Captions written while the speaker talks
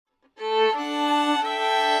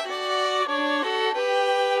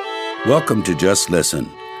Welcome to Just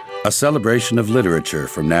Listen, a celebration of literature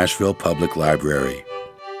from Nashville Public Library.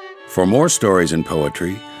 For more stories and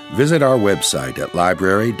poetry, visit our website at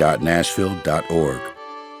library.nashville.org.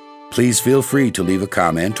 Please feel free to leave a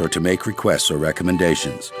comment or to make requests or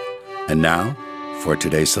recommendations. And now, for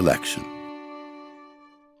today's selection.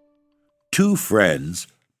 Two Friends,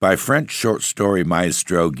 by French short story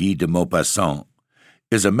maestro Guy de Maupassant,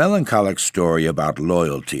 is a melancholic story about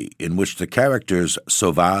loyalty in which the characters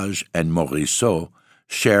Sauvage and Morisot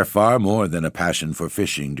share far more than a passion for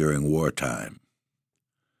fishing during wartime.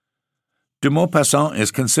 De Maupassant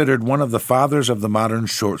is considered one of the fathers of the modern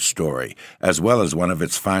short story, as well as one of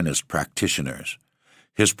its finest practitioners.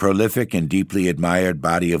 His prolific and deeply admired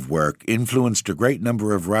body of work influenced a great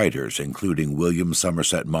number of writers, including William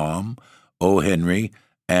Somerset Maugham, O. Henry,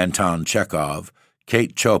 Anton Chekhov,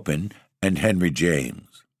 Kate Chopin, and Henry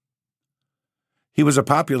James. He was a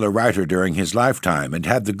popular writer during his lifetime and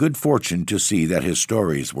had the good fortune to see that his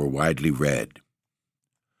stories were widely read.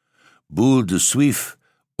 Boule de Suif,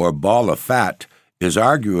 or Ball of Fat, is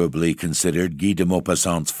arguably considered Guy de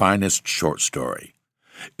Maupassant's finest short story.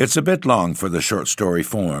 It's a bit long for the short story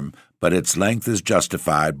form, but its length is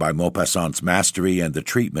justified by Maupassant's mastery and the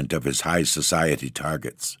treatment of his high society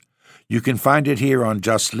targets. You can find it here on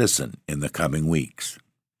Just Listen in the coming weeks.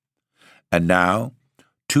 And now,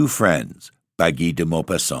 Two Friends by Guy de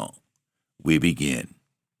Maupassant. We begin.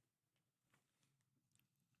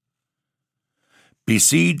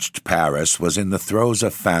 Besieged Paris was in the throes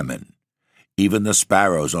of famine. Even the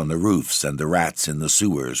sparrows on the roofs and the rats in the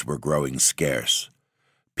sewers were growing scarce.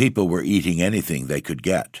 People were eating anything they could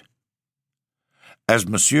get. As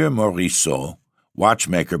Monsieur Morisot,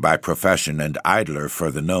 watchmaker by profession and idler for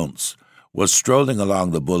the nonce, was strolling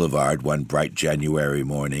along the boulevard one bright January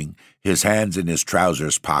morning, his hands in his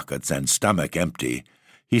trousers pockets and stomach empty,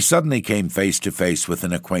 he suddenly came face to face with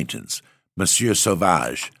an acquaintance, Monsieur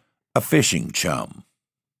Sauvage, a fishing chum.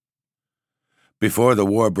 Before the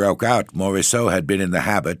war broke out, Morisot had been in the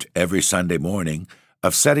habit, every Sunday morning,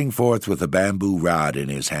 of setting forth with a bamboo rod in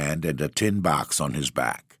his hand and a tin box on his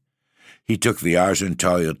back. He took the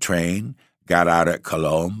Argenteuil train, got out at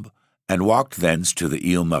Colombes, and walked thence to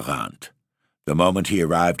the Ile Marante. The moment he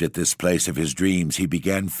arrived at this place of his dreams, he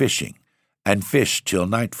began fishing, and fished till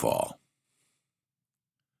nightfall.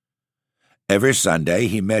 Every Sunday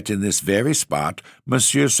he met in this very spot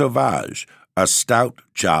Monsieur Sauvage, a stout,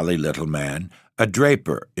 jolly little man, a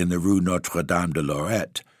draper in the Rue Notre-Dame de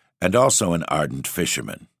Lorette, and also an ardent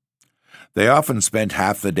fisherman. They often spent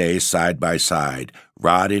half the day side by side,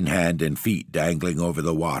 rod in hand and feet dangling over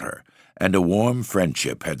the water, and a warm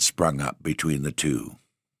friendship had sprung up between the two.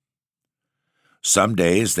 Some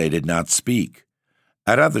days they did not speak.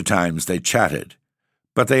 At other times they chatted,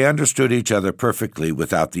 but they understood each other perfectly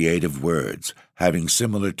without the aid of words, having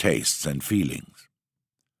similar tastes and feelings.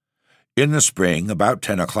 In the spring, about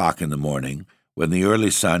 10 o'clock in the morning, when the early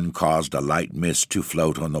sun caused a light mist to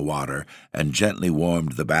float on the water and gently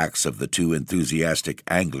warmed the backs of the two enthusiastic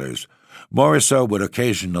anglers, Morisot would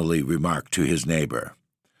occasionally remark to his neighbor,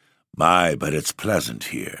 "My, but it's pleasant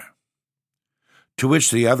here." To which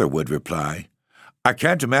the other would reply, "I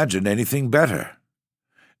can't imagine anything better."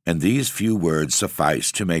 And these few words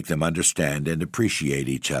sufficed to make them understand and appreciate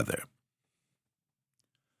each other.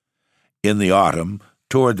 In the autumn,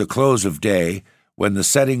 toward the close of day, when the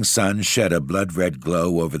setting sun shed a blood-red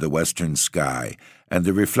glow over the western sky, and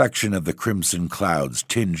the reflection of the crimson clouds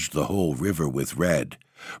tinged the whole river with red,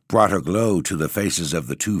 brought a glow to the faces of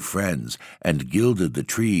the two friends, and gilded the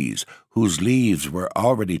trees, whose leaves were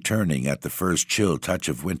already turning at the first chill touch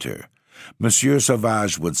of winter, Monsieur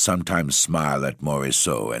Sauvage would sometimes smile at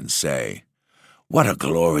Morisot and say, "What a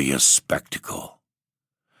glorious spectacle!"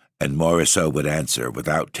 And Morisot would answer,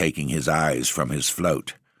 without taking his eyes from his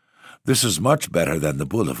float, "This is much better than the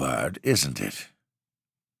boulevard, isn't it?"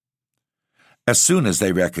 As soon as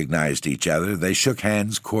they recognized each other, they shook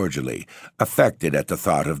hands cordially, affected at the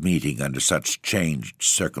thought of meeting under such changed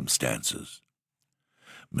circumstances.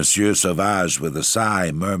 Monsieur Sauvage, with a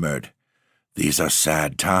sigh, murmured, "These are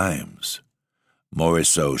sad times."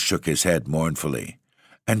 Morisot shook his head mournfully.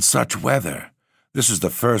 "And such weather! This is the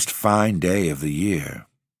first fine day of the year."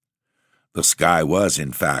 The sky was,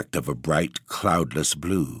 in fact, of a bright, cloudless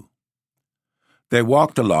blue. They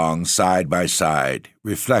walked along side by side,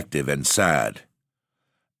 reflective and sad.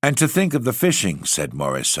 "And to think of the fishing," said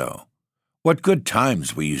Morisot. "What good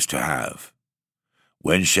times we used to have."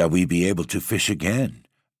 "When shall we be able to fish again?"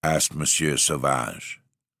 asked Monsieur Sauvage.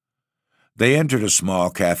 They entered a small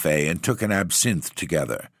cafe and took an absinthe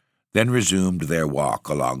together, then resumed their walk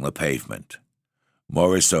along the pavement.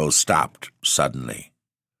 Morisot stopped suddenly.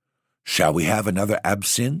 "Shall we have another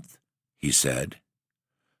absinthe?" he said.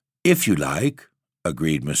 "If you like,"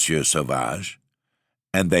 agreed Monsieur Sauvage,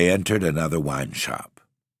 and they entered another wine shop.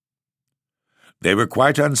 They were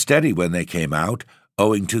quite unsteady when they came out,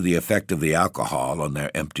 owing to the effect of the alcohol on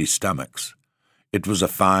their empty stomachs. It was a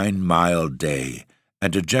fine, mild day,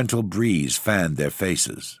 and a gentle breeze fanned their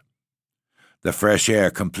faces. The fresh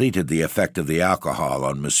air completed the effect of the alcohol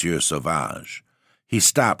on Monsieur Sauvage. He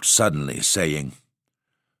stopped suddenly, saying,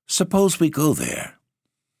 "Suppose we go there."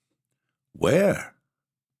 "Where?"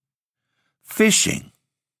 "Fishing."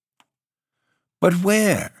 "But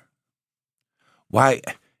where?" "Why,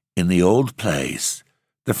 in the old place.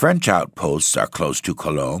 The French outposts are close to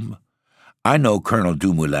Colombes. I know Colonel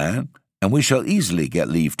Dumoulin, and we shall easily get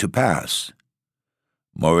leave to pass."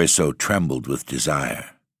 Morisot trembled with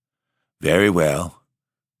desire. "Very well,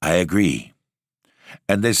 I agree."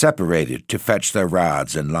 And they separated to fetch their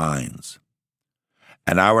rods and lines.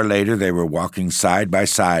 An hour later they were walking side by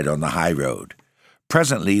side on the high road.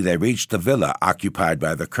 Presently they reached the villa occupied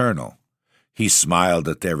by the colonel. He smiled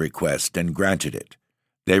at their request and granted it.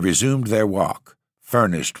 They resumed their walk,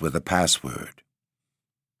 furnished with a password.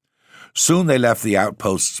 Soon they left the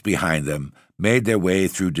outposts behind them, made their way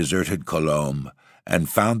through deserted Colombes, and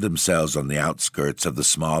found themselves on the outskirts of the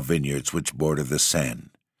small vineyards which border the Seine.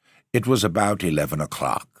 It was about 11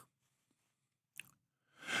 o'clock.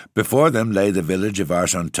 Before them lay the village of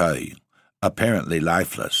Argenteuil, apparently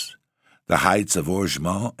lifeless. The heights of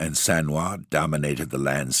Orgemont and Sannois dominated the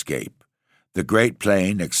landscape. The great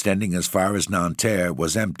plain, extending as far as Nanterre,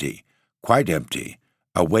 was empty, quite empty,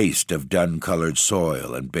 a waste of dun-colored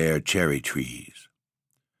soil and bare cherry trees.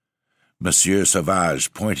 Monsieur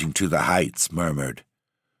Sauvage, pointing to the heights, murmured,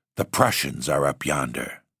 "The Prussians are up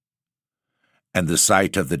yonder." And the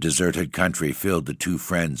sight of the deserted country filled the two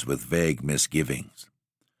friends with vague misgivings.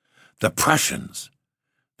 The Prussians!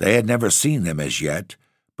 They had never seen them as yet,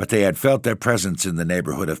 but they had felt their presence in the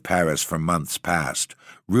neighborhood of Paris for months past,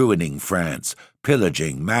 ruining France,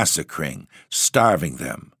 pillaging, massacring, starving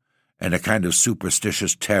them, and a kind of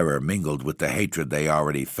superstitious terror mingled with the hatred they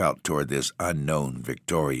already felt toward this unknown,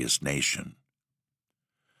 victorious nation.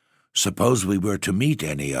 "Suppose we were to meet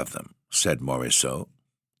any of them," said Morisot.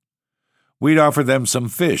 "We'd offer them some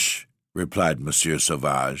fish," replied Monsieur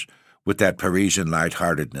Sauvage, with that Parisian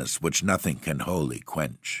light-heartedness which nothing can wholly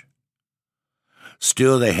quench.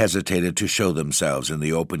 Still they hesitated to show themselves in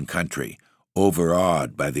the open country,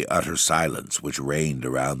 overawed by the utter silence which reigned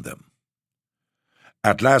around them.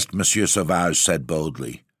 At last Monsieur Sauvage said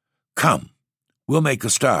boldly, "Come, we'll make a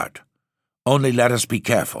start. Only let us be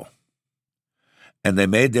careful." And they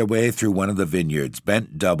made their way through one of the vineyards,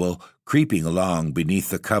 bent double, creeping along beneath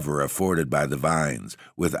the cover afforded by the vines,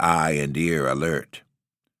 with eye and ear alert.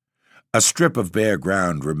 A strip of bare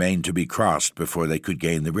ground remained to be crossed before they could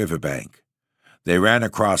gain the river bank. They ran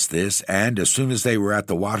across this, and, as soon as they were at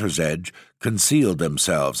the water's edge, concealed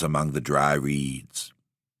themselves among the dry reeds.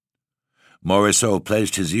 Morisot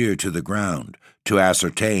placed his ear to the ground, to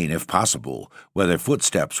ascertain, if possible, whether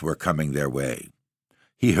footsteps were coming their way.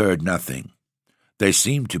 He heard nothing. They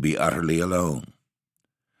seemed to be utterly alone.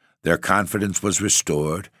 Their confidence was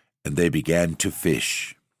restored, and they began to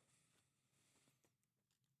fish.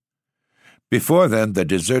 Before them, the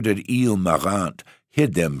deserted Ile Marante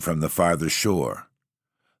hid them from the farther shore.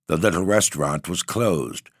 The little restaurant was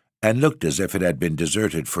closed, and looked as if it had been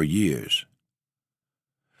deserted for years.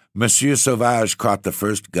 Monsieur Sauvage caught the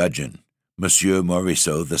first gudgeon, Monsieur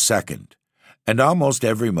Morisot the second, and almost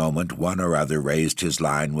every moment one or other raised his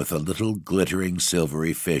line with a little glittering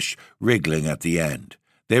silvery fish wriggling at the end.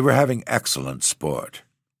 They were having excellent sport.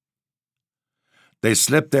 They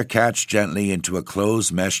slipped their catch gently into a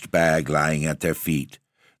close-meshed bag lying at their feet.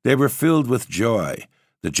 They were filled with joy,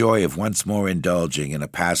 the joy of once more indulging in a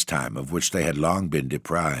pastime of which they had long been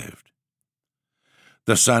deprived.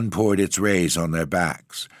 The sun poured its rays on their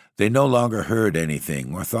backs. They no longer heard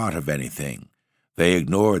anything or thought of anything. They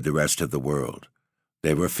ignored the rest of the world.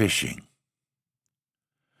 They were fishing.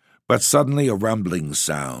 But suddenly a rumbling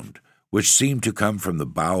sound, which seemed to come from the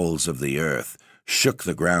bowels of the earth, shook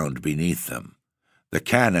the ground beneath them. The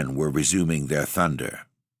cannon were resuming their thunder.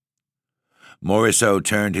 Morisot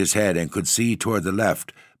turned his head and could see toward the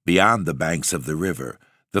left, beyond the banks of the river,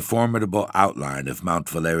 the formidable outline of Mount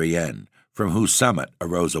Valérien, from whose summit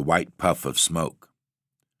arose a white puff of smoke.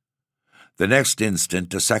 The next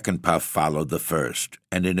instant a second puff followed the first,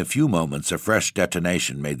 and in a few moments a fresh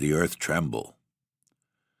detonation made the earth tremble.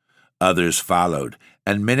 Others followed,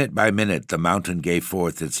 and minute by minute the mountain gave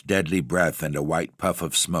forth its deadly breath and a white puff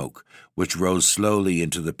of smoke, which rose slowly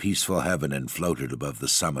into the peaceful heaven and floated above the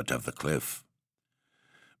summit of the cliff.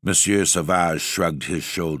 Monsieur Sauvage shrugged his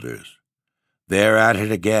shoulders. "They're at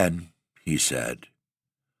it again," he said.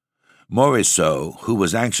 Morisot, who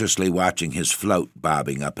was anxiously watching his float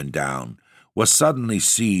bobbing up and down, was suddenly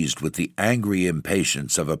seized with the angry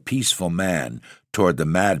impatience of a peaceful man toward the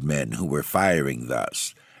madmen who were firing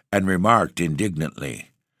thus, and remarked indignantly,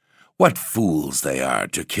 "What fools they are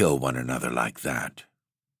to kill one another like that!"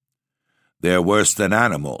 "They're worse than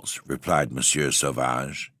animals," replied Monsieur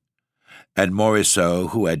Sauvage. And Morisot,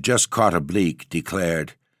 who had just caught a bleak,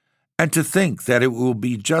 declared, "And to think that it will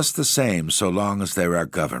be just the same so long as there are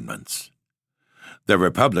governments." "The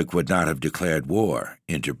Republic would not have declared war,"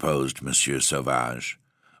 interposed Monsieur Sauvage.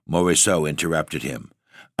 Morisot interrupted him.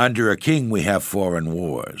 "Under a king we have foreign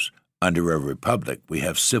wars. Under a republic we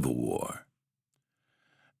have civil war."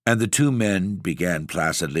 And the two men began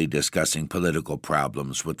placidly discussing political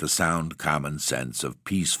problems with the sound common sense of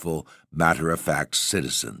peaceful, matter-of-fact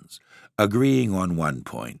citizens, agreeing on one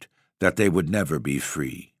point, that they would never be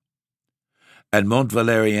free. And Mont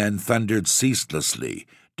Valérien thundered ceaselessly,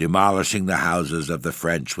 demolishing the houses of the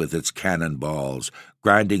French with its cannon balls,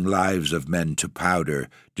 grinding lives of men to powder,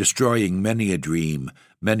 destroying many a dream,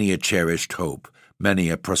 many a cherished hope, many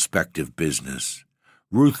a prospective business,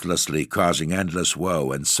 ruthlessly causing endless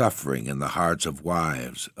woe and suffering in the hearts of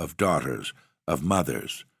wives, of daughters, of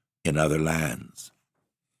mothers, in other lands.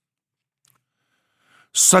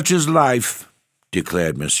 "Such is life,"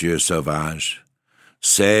 declared Monsieur Sauvage.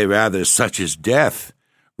 "Say rather, such is death,"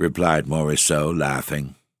 replied Morisot,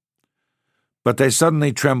 laughing. But they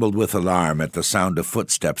suddenly trembled with alarm at the sound of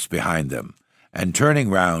footsteps behind them, and turning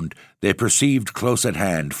round, they perceived close at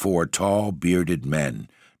hand 4 tall, bearded men,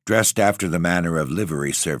 dressed after the manner of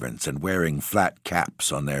livery servants and wearing flat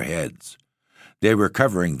caps on their heads. They were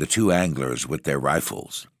covering the 2 anglers with their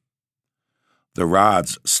rifles. The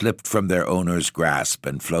rods slipped from their owner's grasp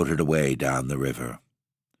and floated away down the river.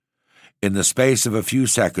 In the space of a few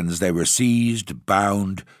seconds they were seized,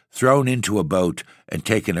 bound, thrown into a boat, and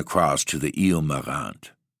taken across to the Ile Marante.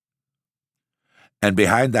 And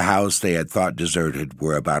behind the house they had thought deserted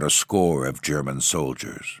were about a score of German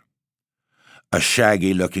soldiers. A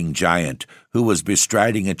shaggy-looking giant, who was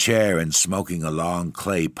bestriding a chair and smoking a long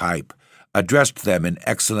clay pipe, addressed them in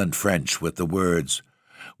excellent French with the words,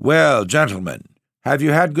 "Well, gentlemen, have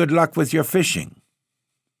you had good luck with your fishing?"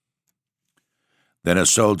 Then a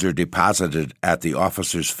soldier deposited at the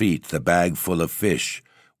officer's feet the bag full of fish,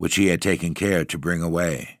 which he had taken care to bring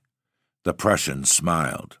away. The Prussian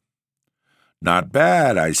smiled. "Not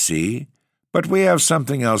bad, I see, but we have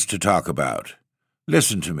something else to talk about.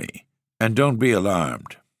 Listen to me, and don't be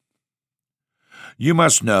alarmed. You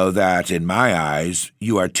must know that, in my eyes,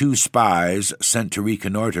 you are 2 spies sent to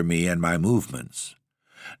reconnoiter me and my movements.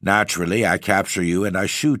 Naturally, I capture you and I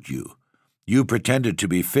shoot you. You pretended to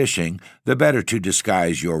be fishing, the better to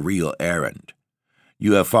disguise your real errand.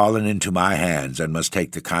 You have fallen into my hands and must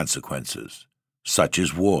take the consequences. Such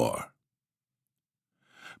is war.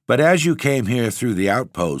 But as you came here through the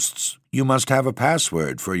outposts, you must have a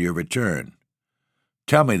password for your return.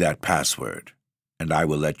 Tell me that password, and I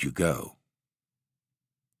will let you go."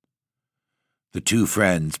 The 2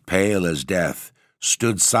 friends, pale as death,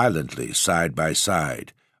 stood silently side by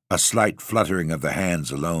side, a slight fluttering of the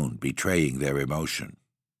hands alone betraying their emotion.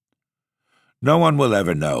 "No one will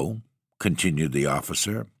ever know," continued the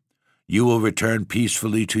officer. "You will return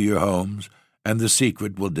peacefully to your homes, and the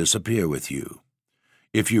secret will disappear with you.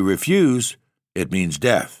 If you refuse, it means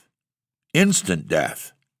death. Instant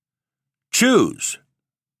death. Choose."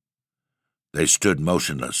 They stood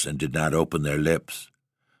motionless and did not open their lips.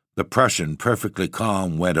 The Prussian, perfectly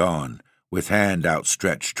calm, went on, with hand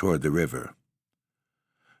outstretched toward the river.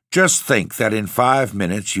 "Just think that in 5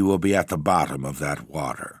 minutes you will be at the bottom of that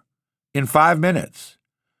water. In 5 minutes.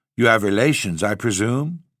 You have relations, I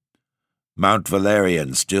presume?" Mont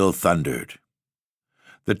Valérien still thundered.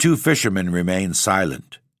 The 2 fishermen remained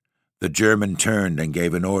silent. The German turned and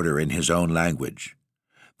gave an order in his own language.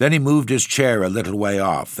 Then he moved his chair a little way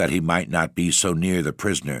off that he might not be so near the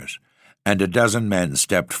prisoners, and a dozen men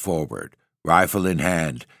stepped forward, rifle in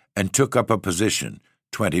hand, and took up a position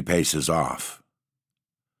 20 paces off.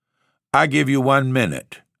 "I give you 1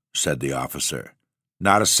 minute," said the officer,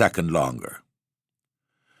 "not a second longer."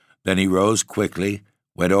 Then he rose quickly,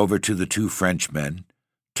 went over to the 2 Frenchmen,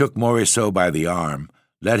 took Morisot by the arm,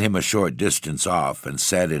 led him a short distance off, and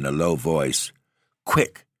said in a low voice,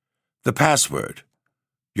 "Quick, the password.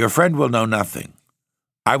 Your friend will know nothing.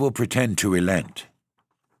 I will pretend to relent."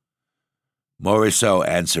 Morisot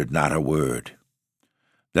answered not a word.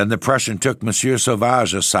 Then the Prussian took Monsieur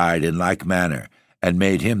Sauvage aside in like manner, and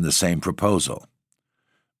made him the same proposal.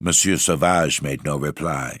 Monsieur Sauvage made no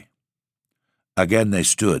reply. Again they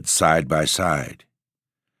stood side by side.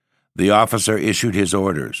 The officer issued his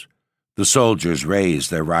orders. The soldiers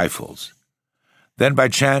raised their rifles. Then by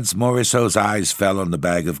chance Morisot's eyes fell on the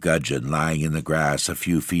bag of gudgeon lying in the grass a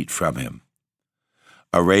few feet from him.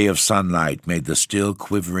 A ray of sunlight made the still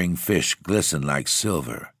quivering fish glisten like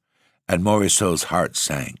silver, and Morisot's heart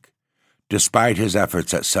sank. Despite his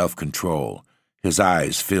efforts at self-control, his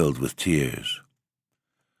eyes filled with tears.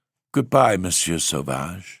 "Goodbye, Monsieur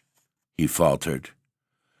Sauvage," he faltered.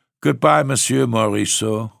 "Goodbye, Monsieur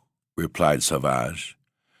Morisot," replied Sauvage.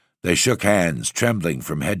 They shook hands, trembling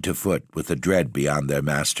from head to foot with a dread beyond their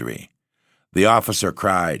mastery. The officer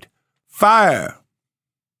cried, "Fire!"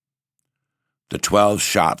 The 12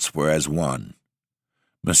 shots were as one.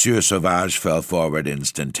 Monsieur Sauvage fell forward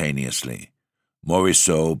instantaneously.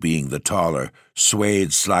 Morisot, being the taller,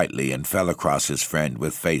 swayed slightly and fell across his friend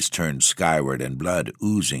with face turned skyward and blood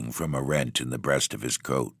oozing from a rent in the breast of his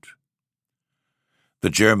coat. The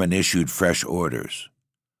German issued fresh orders.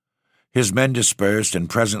 His men dispersed and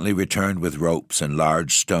presently returned with ropes and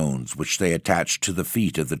large stones which they attached to the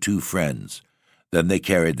feet of the two friends. Then they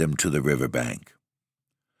carried them to the river bank.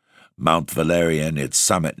 Mount Valérien, its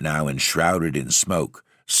summit now enshrouded in smoke,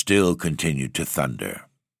 still continued to thunder.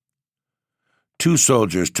 2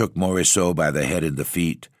 soldiers took Morisot by the head and the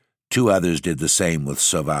feet. 2 others did the same with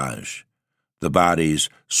Sauvage. The bodies,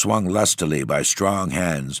 swung lustily by strong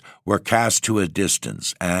hands, were cast to a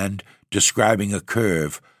distance and, describing a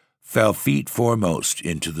curve, fell feet foremost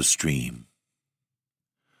into the stream.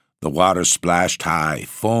 The water splashed high,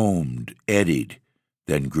 foamed, eddied,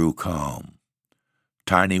 then grew calm.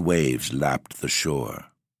 Tiny waves lapped the shore.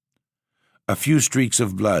 A few streaks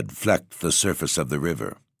of blood flecked the surface of the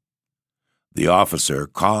river. The officer,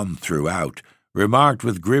 calm throughout, remarked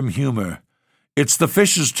with grim humor, "It's the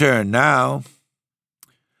fish's turn now."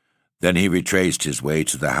 Then he retraced his way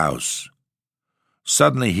to the house.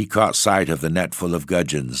 Suddenly he caught sight of the net full of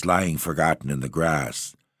gudgeons lying forgotten in the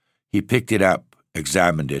grass. He picked it up,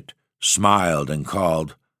 examined it, smiled, and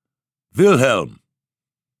called, "Wilhelm!"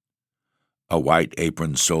 A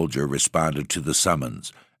white-aproned soldier responded to the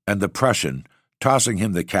summons, and the Prussian, tossing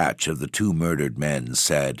him the catch of the 2 murdered men,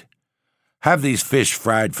 said, "Have these fish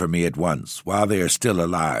fried for me at once, while they are still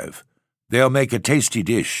alive. They'll make a tasty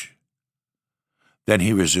dish." Then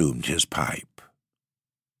he resumed his pipe.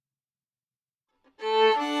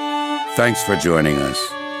 Thanks for joining us.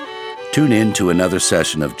 Tune in to another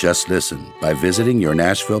session of Just Listen by visiting your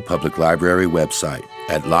Nashville Public Library website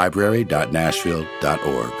at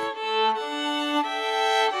library.nashville.org.